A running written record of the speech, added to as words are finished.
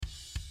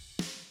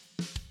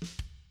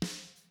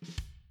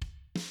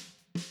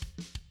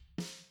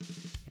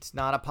It's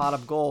not a pot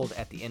of gold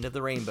at the end of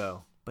the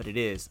rainbow, but it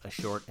is a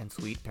short and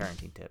sweet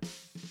parenting tip.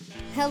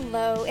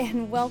 Hello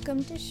and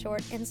welcome to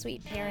Short and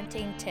Sweet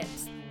Parenting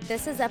Tips.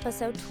 This is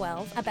episode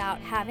 12 about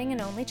having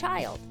an only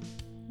child.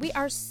 We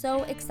are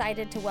so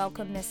excited to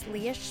welcome Miss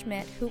Leah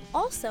Schmidt, who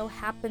also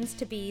happens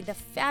to be the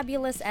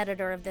fabulous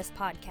editor of this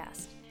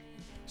podcast.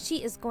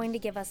 She is going to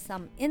give us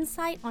some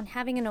insight on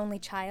having an only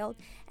child,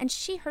 and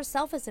she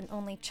herself is an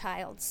only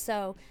child,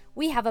 so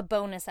we have a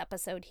bonus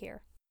episode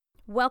here.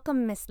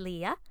 Welcome, Miss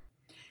Leah.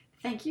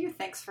 Thank you.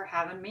 Thanks for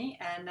having me.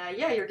 And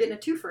you're getting a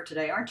twofer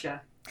today, aren't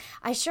you?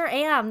 I sure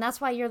am. That's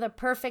why you're the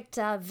perfect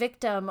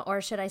victim,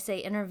 or should I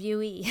say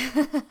interviewee.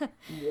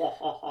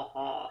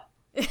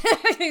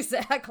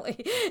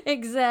 Exactly.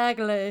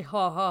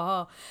 Ha ha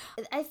ha.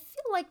 I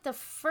feel like the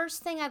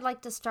first thing I'd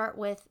like to start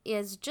with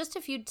is just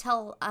if you'd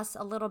tell us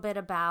a little bit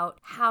about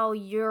how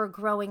your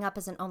growing up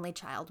as an only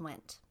child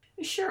went.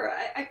 Sure.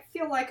 I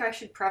feel like I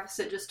should preface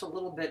it just a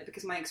little bit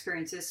because my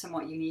experience is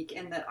somewhat unique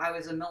in that I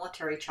was a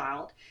military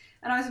child.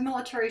 And I was a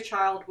military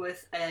child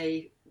with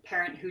a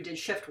parent who did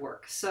shift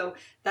work. So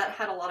that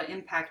had a lot of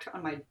impact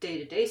on my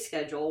day-to-day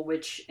schedule,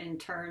 which in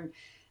turn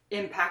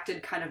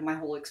impacted kind of my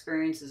whole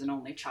experience as an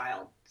only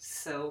child.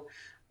 So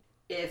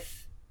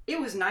if it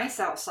was nice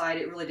outside,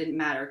 it really didn't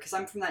matter because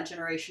I'm from that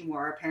generation where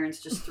our parents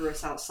just threw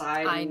us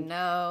outside. I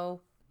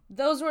know.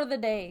 Those were the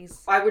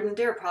days. I wouldn't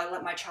dare probably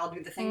let my child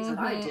do the things that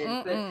I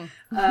did, but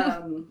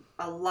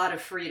a lot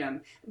of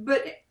freedom.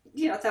 But,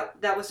 you know,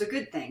 that was a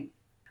good thing.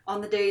 On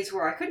the days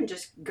where I couldn't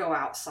just go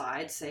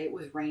outside, say it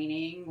was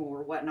raining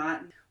or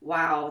whatnot,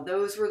 wow,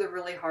 those were the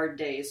really hard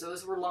days.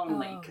 Those were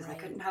lonely because I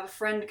couldn't have a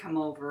friend come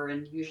over,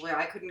 and usually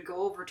I couldn't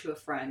go over to a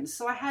friend.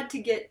 So I had to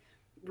get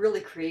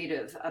really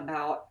creative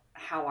about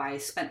how I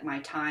spent my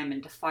time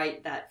and to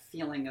fight that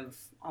feeling of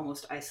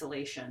almost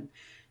isolation.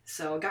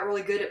 So I got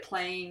really good at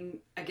playing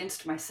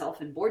against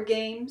myself in board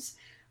games.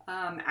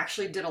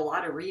 Actually did a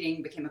lot of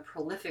reading, became a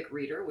prolific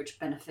reader, which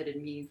benefited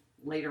me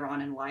later on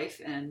in life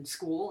and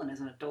school and as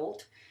an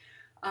adult.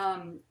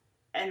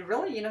 And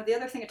really, you know, the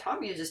other thing it taught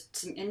me is just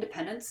some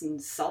independence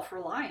and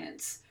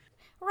self-reliance.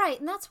 Right,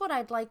 and that's what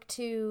I'd like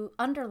to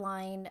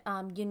underline.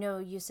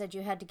 You said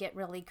you had to get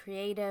really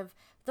creative.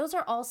 Those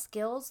are all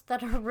skills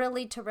that are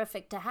really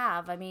terrific to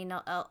have. I mean,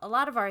 a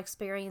lot of our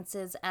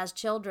experiences as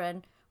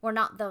children were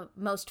not the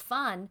most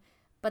fun,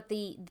 but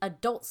the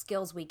adult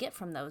skills we get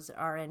from those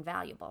are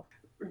invaluable.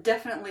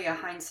 Definitely a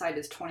hindsight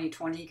is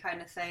 20/20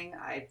 kind of thing.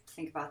 I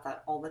think about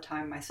that all the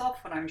time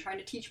myself when I'm trying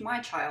to teach my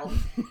child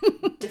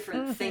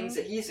different things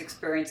that he's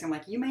experiencing. I'm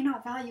like, you may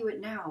not value it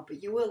now,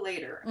 but you will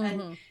later.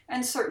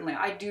 And certainly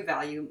I do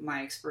value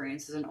my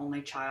experience as an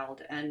only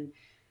child. And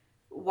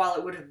while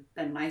it would have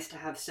been nice to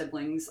have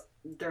siblings,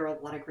 there are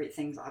a lot of great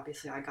things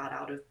obviously I got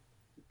out of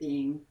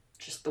being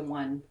just the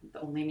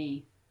only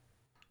me.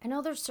 I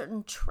know there's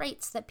certain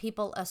traits that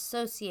people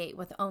associate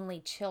with only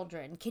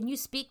children. Can you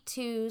speak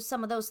to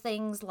some of those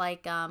things,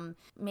 like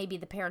maybe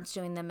the parents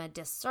doing them a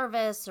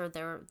disservice or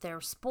they're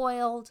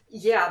spoiled?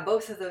 Yeah,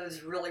 both of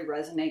those really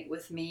resonate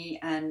with me,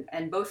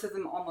 and both of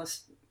them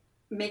almost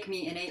make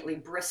me innately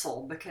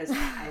bristle because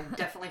I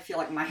definitely feel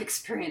like my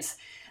experience,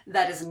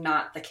 that is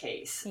not the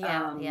case.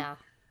 Yeah.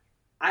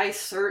 I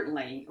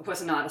certainly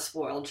was not a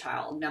spoiled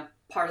child. Now,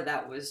 part of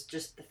that was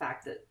just the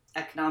fact that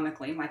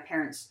economically, my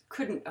parents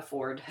couldn't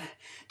afford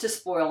to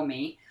spoil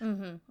me.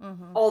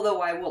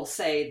 Although I will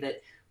say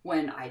that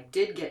when I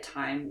did get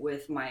time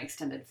with my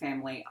extended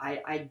family,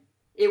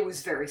 it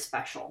was very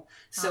special.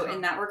 So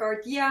in that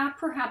regard, yeah,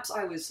 perhaps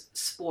I was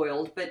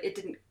spoiled, but it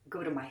didn't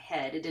go to my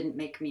head. It didn't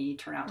make me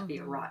turn out to be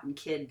a rotten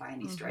kid by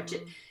any stretch.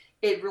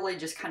 It really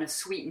just kind of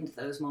sweetened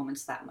those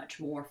moments that much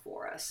more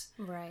for us.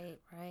 Right.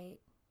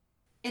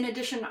 In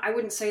addition, I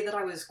wouldn't say that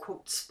I was,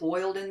 quote,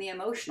 spoiled in the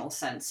emotional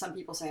sense. Some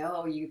people say,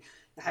 oh, you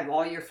have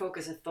all your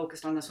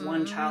focused on this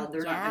one child.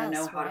 They're not going to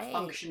know how to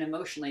function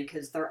emotionally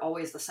because they're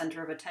always the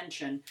center of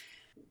attention.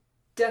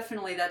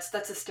 Definitely, that's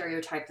a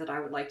stereotype that I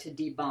would like to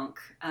debunk.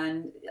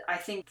 And I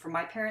think for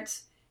my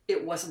parents,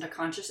 it wasn't a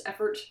conscious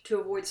effort to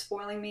avoid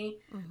spoiling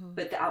me,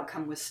 but the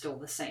outcome was still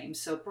the same.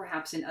 So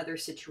perhaps in other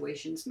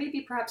situations,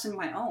 maybe perhaps in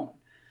my own,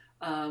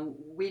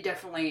 we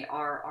definitely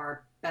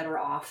are better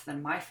off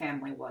than my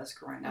family was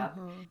growing up.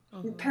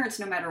 Parents,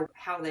 no matter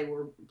how they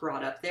were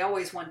brought up, they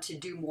always want to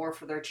do more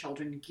for their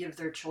children, give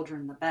their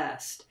children the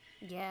best.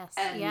 Yes,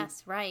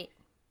 right.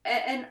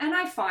 And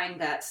I find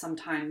that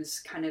sometimes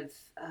kind of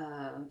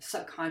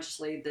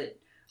subconsciously that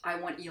I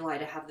want Eli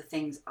to have the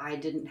things I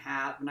didn't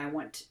have, and I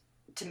want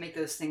to make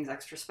those things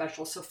extra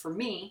special. So for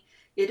me,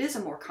 it is a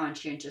more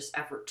conscientious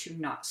effort to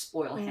not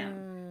spoil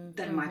him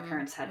than my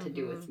parents had to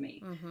do with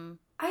me.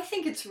 I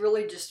think it's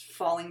really just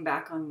falling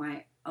back on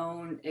my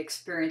own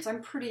experience.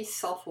 I'm pretty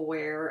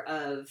self-aware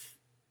of,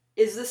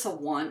 is this a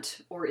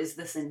want or is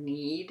this a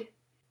need?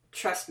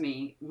 Trust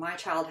me, my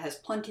child has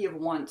plenty of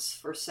wants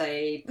for,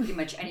 say, pretty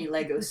much any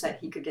Lego set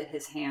he could get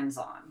his hands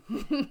on.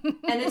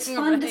 And it's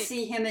fun to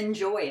see him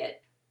enjoy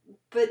it.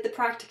 But the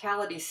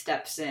practicality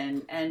steps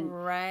in, and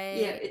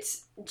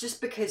it's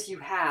just because you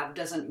have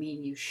doesn't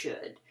mean you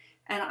should.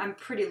 And I'm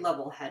pretty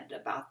level-headed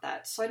about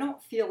that. So I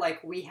don't feel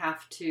like we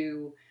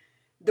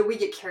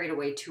get carried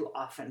away too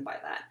often by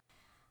that.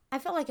 I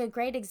feel like a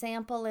great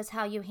example is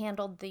how you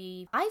handled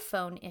the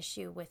iPhone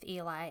issue with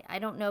Eli. I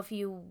don't know if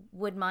you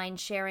would mind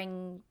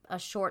sharing a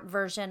short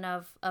version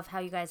of how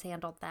you guys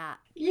handled that.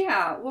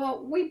 Yeah,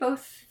 well, we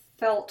both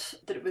felt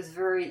that it was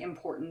very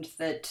important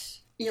that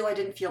Eli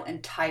didn't feel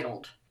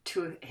entitled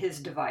to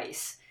his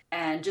device.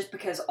 And just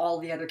because all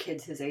the other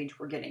kids his age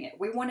were getting it.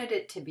 We wanted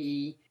it to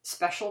be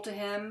special to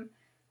him,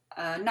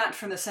 not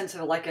from the sense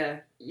of like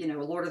a,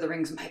 Lord of the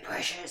Rings, my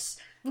precious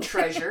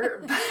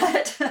treasure,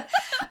 but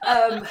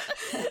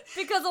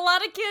because a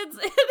lot of kids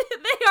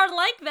they are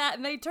like that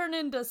and they turn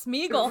into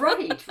Smeagol.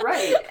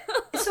 Right.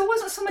 So it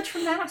wasn't so much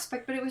from that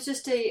aspect, but it was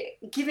just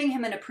giving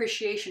him an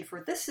appreciation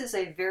for this is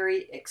a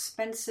very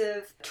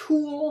expensive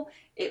tool.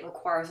 It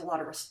requires a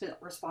lot of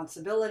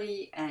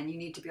responsibility, and you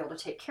need to be able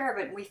to take care of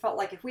it. And we felt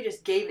like if we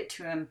just gave it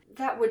to him,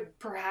 that would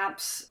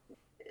perhaps.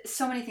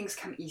 So many things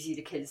come easy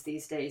to kids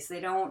these days. They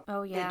don't.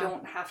 Oh yeah. They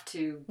don't have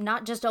to.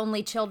 Not just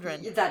only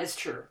children. That is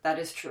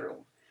true.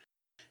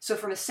 So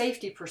from a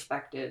safety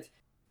perspective,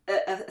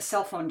 a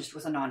cell phone just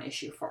was a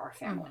non-issue for our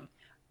family. Mm-hmm.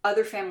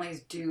 Other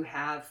families do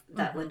have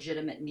that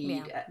legitimate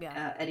need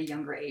at a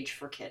younger age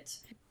for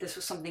kids. This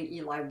was something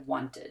Eli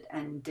wanted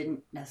and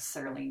didn't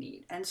necessarily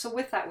need. And so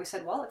with that, we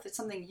said, well, if it's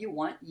something you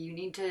want, you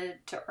need to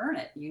earn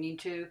it. You need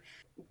to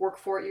work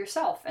for it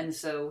yourself. And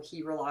so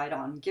he relied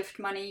on gift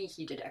money.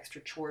 He did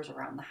extra chores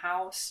around the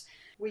house.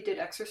 We did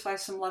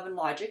exercise some love and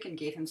logic and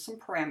gave him some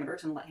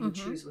parameters and let him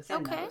choose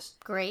within those.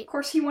 Great. Of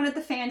course, he wanted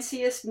the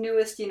fanciest,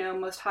 newest,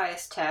 most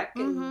highest tech.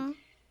 And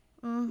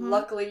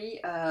luckily,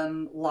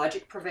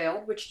 logic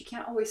prevailed, which you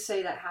can't always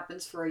say that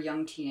happens for a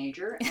young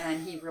teenager.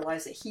 And he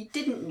realized that he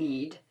didn't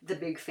need the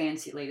big,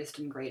 fancy, latest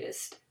and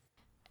greatest.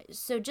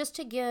 So just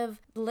to give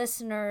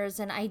listeners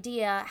an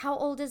idea, how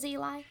old is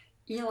Eli?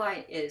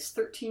 Eli is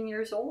 13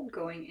 years old,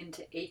 going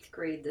into 8th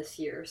grade this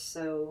year,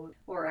 so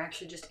we're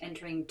actually just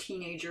entering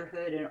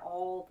teenagerhood and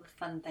all the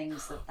fun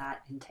things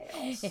that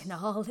entails. In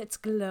all its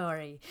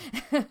glory.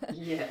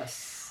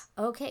 Yes.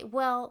 Okay,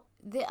 well,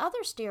 the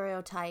other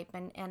stereotype,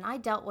 and I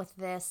dealt with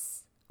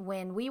this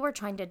when we were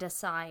trying to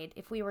decide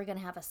if we were going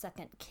to have a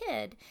second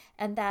kid,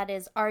 and that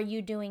is, are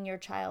you doing your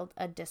child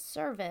a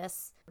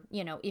disservice,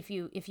 if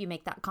you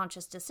make that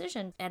conscious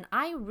decision? And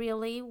I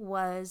really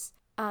was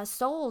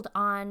sold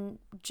on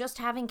just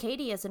having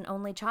Katie as an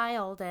only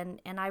child, and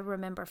I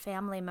remember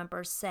family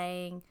members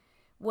saying,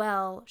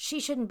 well, she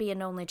shouldn't be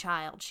an only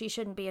child.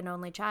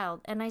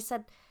 And I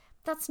said,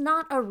 that's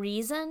not a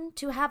reason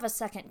to have a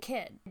second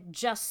kid,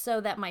 just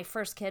so that my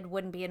first kid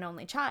wouldn't be an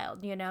only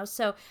child,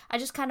 So I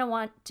just kind of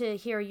want to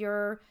hear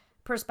your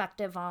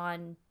perspective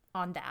on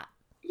that.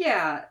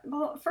 Yeah,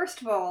 well,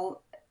 first of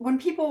all, when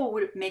people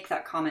would make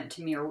that comment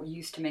to me, or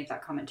used to make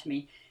that comment to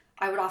me,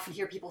 I would often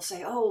hear people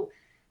say, oh,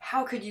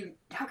 how could you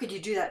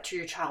do that to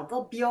your child?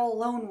 They'll be all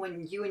alone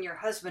when you and your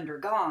husband are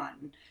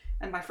gone.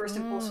 And my first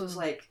impulse was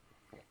like,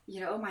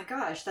 oh my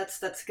gosh,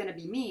 that's going to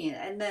be me.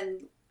 And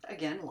then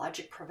again,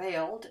 logic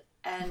prevailed,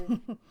 and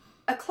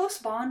a close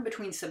bond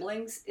between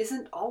siblings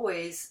isn't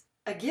always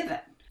a given.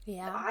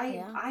 Yeah.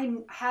 I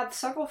have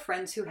several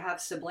friends who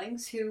have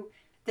siblings who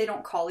they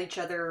don't call each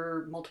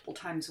other multiple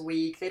times a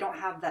week. They don't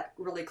have that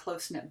really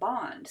close-knit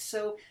bond.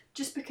 So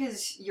just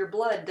because you're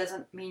blood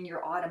doesn't mean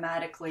you're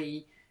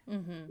automatically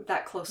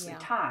that closely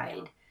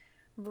tied.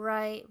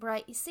 Yeah.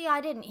 Right. You see,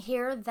 I didn't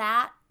hear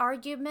that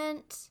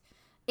argument.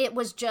 It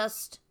was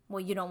just, well,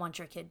 you don't want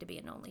your kid to be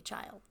an only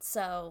child.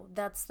 So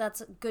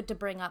that's good to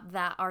bring up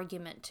that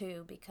argument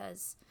too,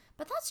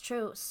 but that's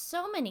true.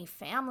 So many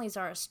families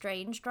are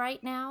estranged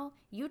right now.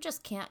 You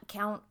just can't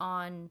count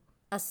on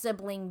a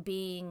sibling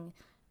being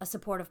a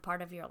supportive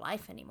part of your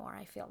life anymore,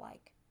 I feel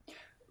like.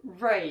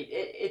 Right.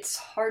 It's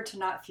hard to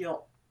not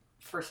feel,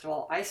 first of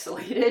all,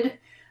 isolated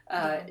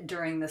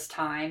during this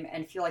time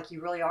and feel like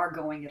you really are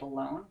going it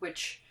alone,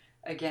 which,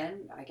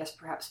 again, I guess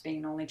perhaps being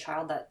an only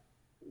child, that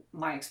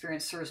my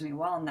experience serves me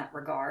well in that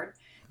regard.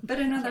 But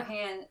on the other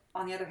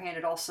hand,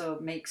 it also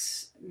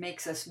makes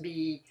us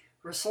be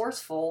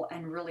resourceful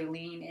and really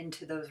lean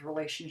into those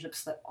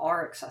relationships that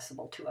are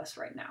accessible to us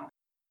right now.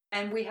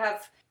 And we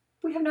have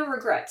no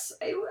regrets.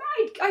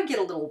 I get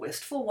a little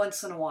wistful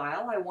once in a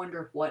while. I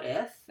wonder what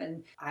if,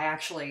 and I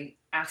actually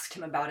asked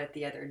him about it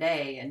the other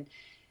day,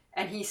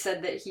 and he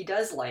said that he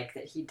does like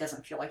that he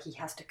doesn't feel like he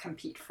has to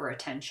compete for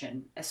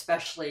attention,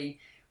 especially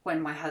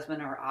when my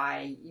husband or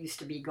I used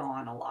to be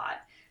gone a lot.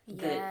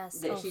 Yes,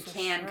 that he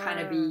can kind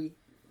of be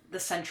the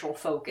central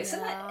focus.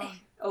 Yeah.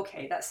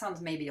 And that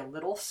sounds maybe a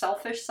little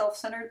selfish,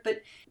 self-centered,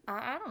 but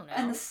I don't know.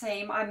 And the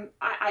same,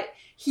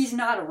 he's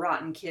not a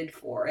rotten kid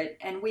for it,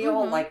 and we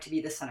all like to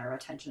be the center of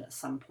attention at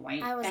some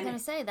point. I was going to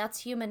say, that's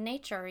human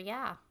nature,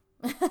 yeah.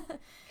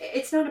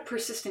 It's not a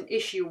persistent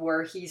issue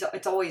where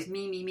it's always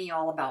me,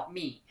 all about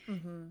me.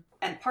 Mm-hmm.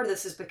 And part of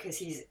this is because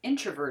he's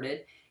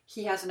introverted.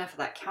 He has enough of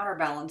that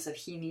counterbalance of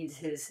he needs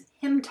his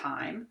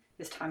time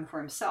for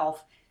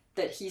himself,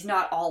 that he's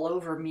not all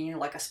over me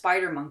like a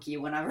spider monkey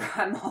whenever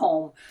I'm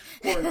home,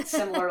 or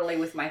similarly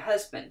with my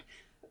husband.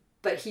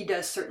 but he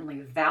does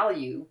certainly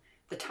value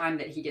the time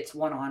that he gets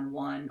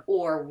one-on-one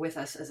or with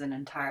us as an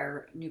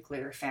entire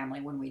nuclear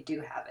family when we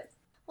do have it.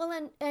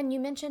 Well, and you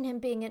mentioned him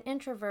being an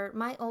introvert.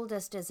 My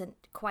oldest isn't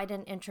quite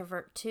an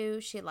introvert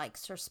too. She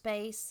likes her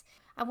space.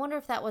 I wonder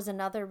if that was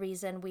another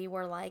reason we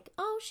were like,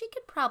 oh, she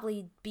could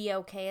probably be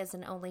okay as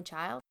an only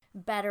child.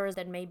 Better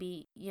than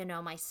maybe,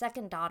 my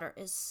second daughter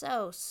is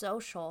so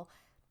social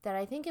that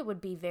I think it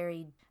would be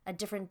a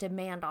different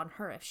demand on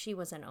her if she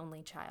was an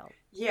only child.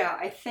 Yeah,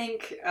 I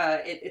think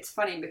it's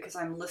funny because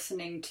I'm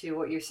listening to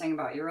what you're saying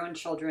about your own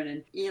children,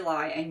 and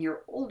Eli and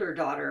your older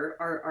daughter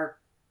are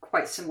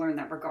quite similar in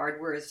that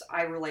regard, whereas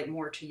I relate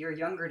more to your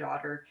younger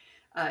daughter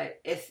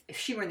if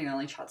she were in the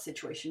only child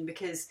situation,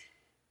 because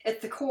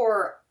at the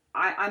core,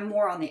 I'm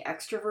more on the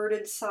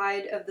extroverted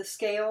side of the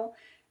scale,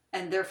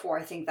 and therefore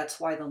I think that's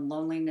why the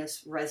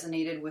loneliness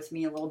resonated with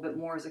me a little bit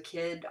more as a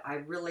kid.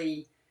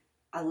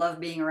 I love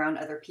being around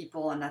other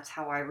people, and that's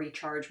how I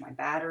recharge my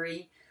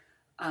battery.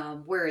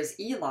 Whereas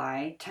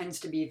Eli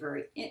tends to be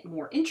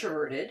more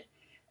introverted,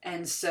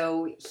 and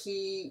so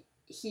he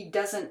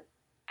doesn't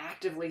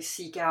actively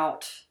seek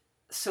out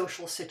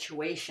social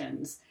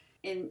situations.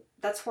 And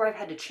that's where I've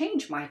had to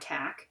change my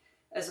tack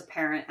as a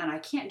parent, and I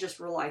can't just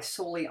rely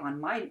solely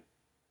on my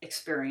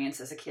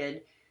experience as a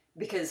kid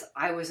because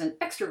I was an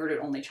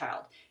extroverted only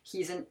child.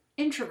 He's an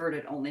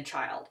introverted only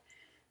child.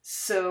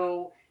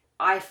 So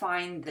I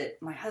find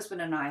that my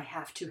husband and I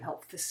have to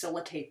help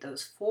facilitate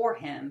those for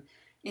him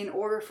in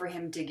order for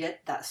him to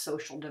get that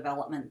social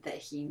development that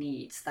he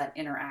needs, that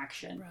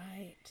interaction.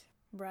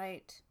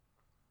 Right.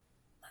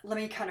 Let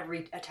me kind of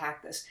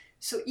attack this.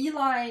 So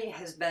Eli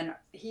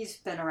he's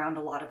been around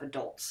a lot of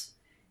adults,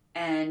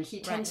 and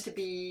he tends to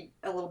be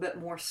a little bit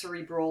more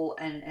cerebral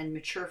and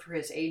mature for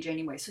his age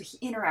anyway. So he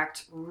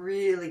interacts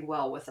really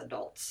well with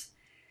adults.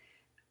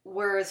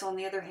 Whereas on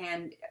the other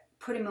hand,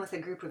 put him with a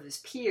group of his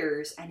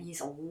peers and he's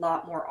a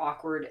lot more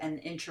awkward, and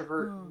the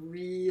introvert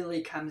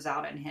really comes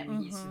out in him.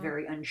 Mm-hmm. He's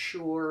very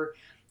unsure,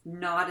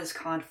 not as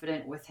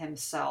confident with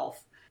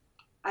himself.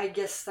 I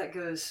guess that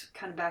goes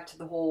kind of back to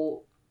the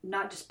whole,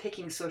 not just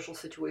picking social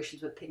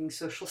situations, but picking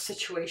social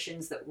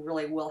situations that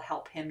really will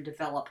help him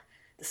develop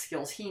the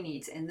skills he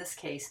needs. In this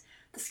case,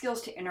 the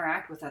skills to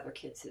interact with other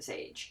kids his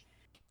age.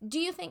 Do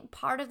you think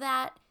part of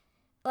that,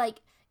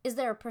 is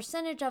there a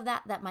percentage of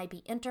that might be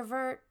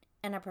introvert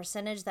and a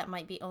percentage that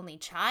might be only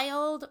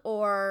child,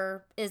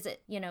 or is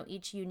it,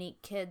 each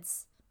unique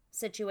kid's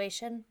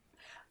situation?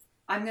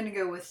 I'm going to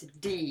go with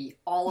D,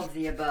 all of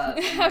the above.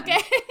 Okay.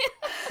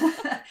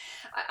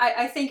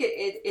 I think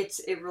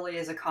it really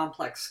is a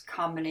complex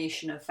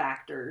combination of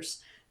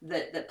factors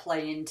that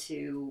play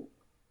into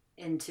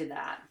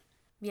that.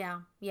 Yeah.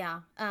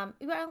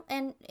 Well,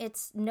 and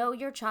it's know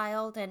your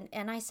child,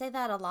 and I say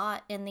that a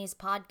lot in these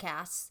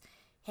podcasts.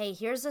 Hey,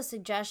 here's a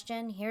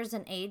suggestion, here's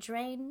an age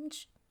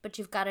range, but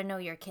you've got to know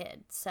your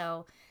kid.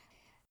 So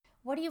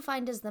what do you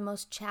find is the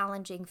most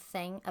challenging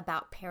thing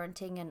about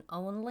parenting an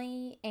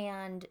only,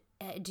 and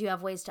do you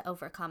have ways to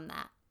overcome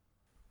that?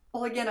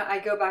 Well, again, I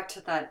go back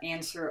to that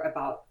answer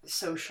about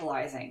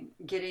socializing,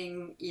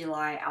 getting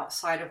Eli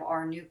outside of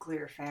our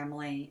nuclear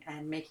family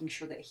and making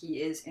sure that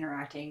he is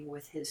interacting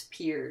with his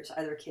peers,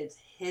 other kids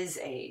his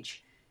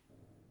age.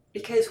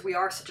 Because we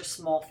are such a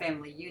small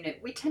family unit,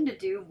 we tend to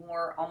do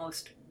more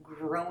almost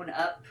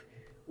grown-up,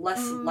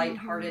 less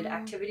lighthearted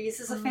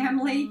activities as a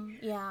family.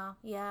 Yeah.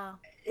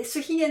 So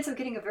he ends up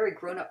getting a very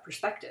grown-up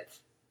perspective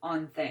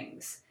on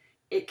things.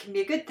 It can be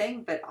a good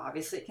thing, but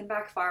obviously it can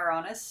backfire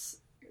on us.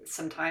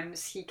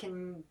 Sometimes he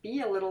can be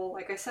a little,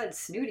 like I said,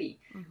 snooty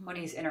when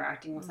he's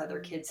interacting with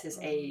other kids his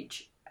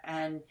age.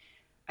 And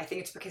I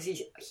think it's because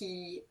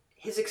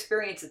his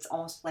experience, it's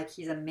almost like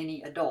he's a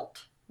mini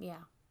adult.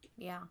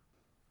 Yeah.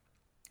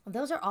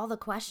 Those are all the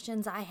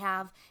questions I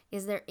have.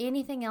 Is there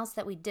anything else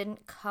that we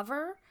didn't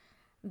cover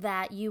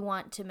that you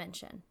want to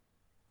mention?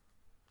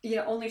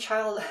 Only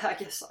child, I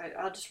guess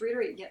I'll just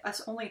reiterate,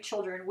 us only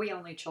children, we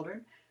only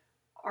children,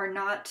 are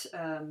not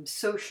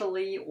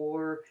socially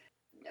or,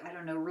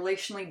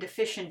 relationally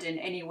deficient in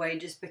any way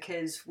just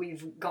because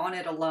we've gone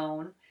it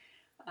alone.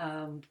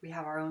 We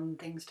have our own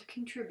things to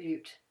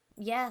contribute.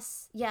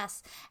 Yes. Yeah.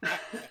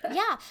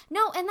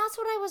 No, and that's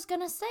what I was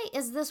going to say,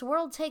 is this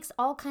world takes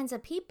all kinds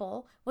of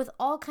people with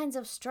all kinds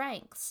of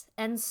strengths.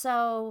 And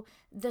so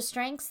the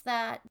strengths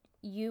that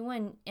you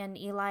and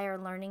Eli are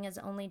learning as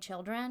only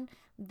children,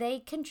 they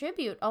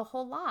contribute a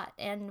whole lot.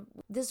 And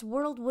this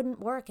world wouldn't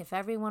work if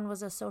everyone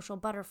was a social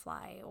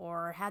butterfly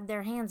or had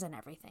their hands in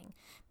everything.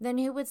 Then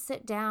who would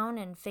sit down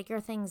and figure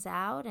things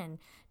out and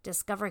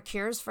discover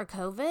cures for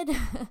COVID?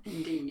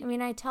 Indeed. I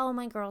mean, I tell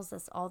my girls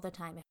this all the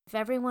time. If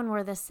everyone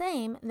were the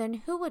same,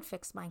 then who would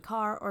fix my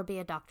car or be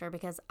a doctor?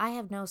 Because I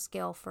have no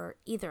skill for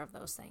either of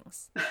those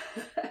things.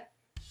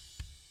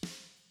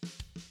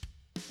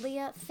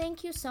 Leah,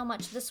 thank you so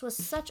much. This was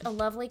such a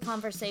lovely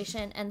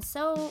conversation and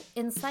so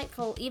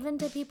insightful, even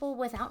to people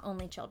without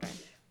only children.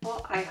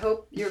 Well, I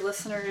hope your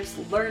listeners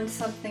learned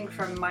something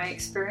from my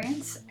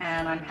experience,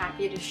 and I'm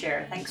happy to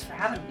share. Thanks for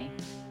having me.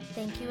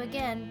 Thank you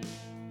again.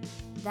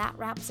 That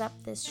wraps up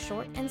this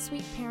short and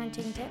sweet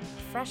parenting tip,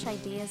 fresh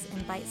ideas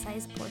in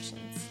bite-sized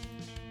portions.